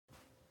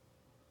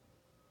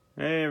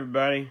Hey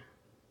everybody,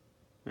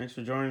 thanks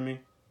for joining me.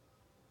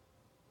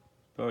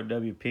 Poet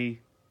WP.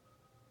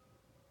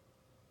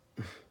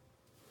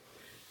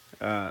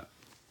 I'm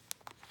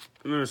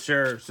going to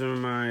share some of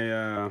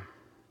my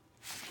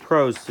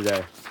prose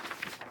today.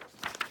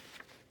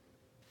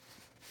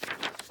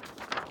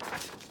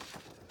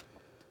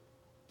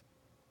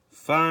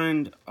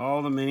 Find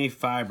all the many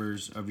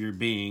fibers of your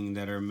being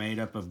that are made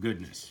up of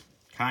goodness,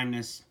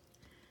 kindness,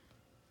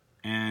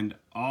 and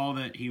all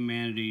that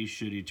humanity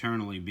should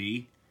eternally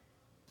be,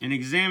 and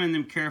examine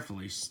them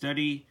carefully.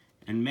 Study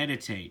and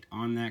meditate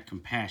on that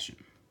compassion.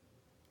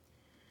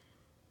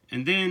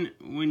 And then,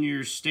 when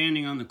you're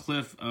standing on the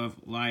cliff of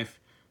life,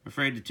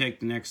 afraid to take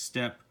the next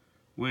step,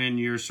 when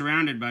you're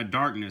surrounded by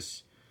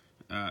darkness,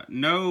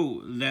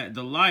 know that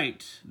the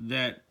light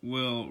that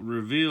will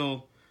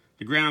reveal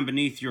the ground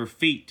beneath your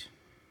feet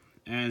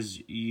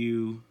as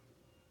you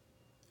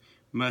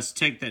must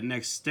take that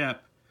next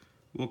step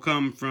will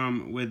come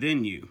from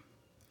within you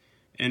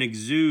and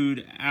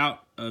exude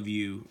out of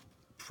you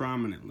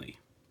prominently.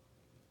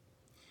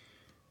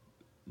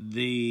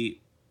 The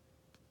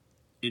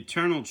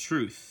eternal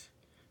truth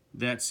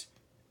that's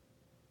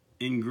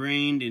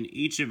ingrained in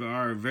each of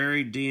our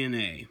very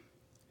DNA.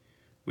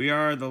 We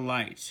are the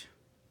light,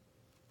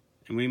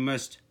 and we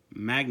must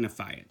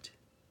magnify it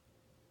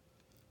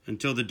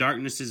until the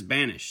darkness is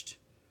banished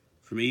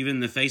from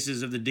even the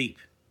faces of the deep.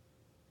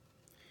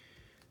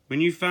 When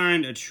you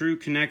find a true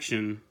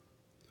connection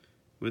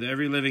with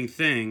every living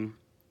thing,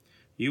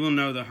 you will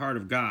know the heart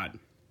of God.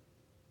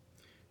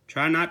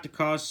 Try not to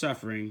cause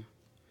suffering,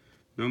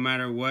 no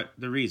matter what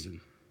the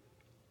reason.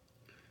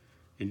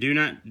 And do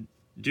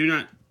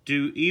not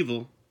do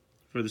evil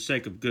for the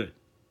sake of good.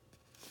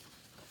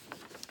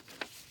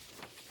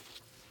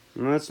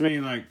 Well, that's me,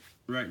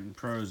 writing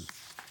prose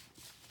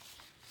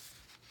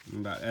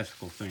about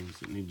ethical things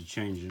that need to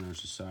change in our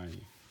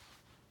society.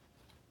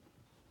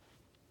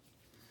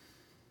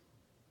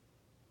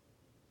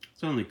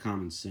 It's only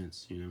common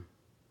sense,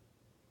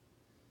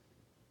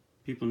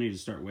 People need to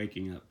start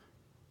waking up.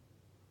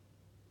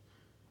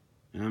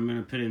 And I'm going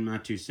to put in my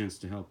 2 cents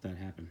to help that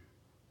happen.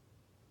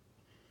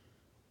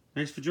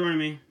 Thanks for joining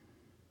me.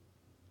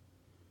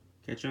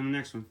 Catch you on the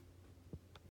next one.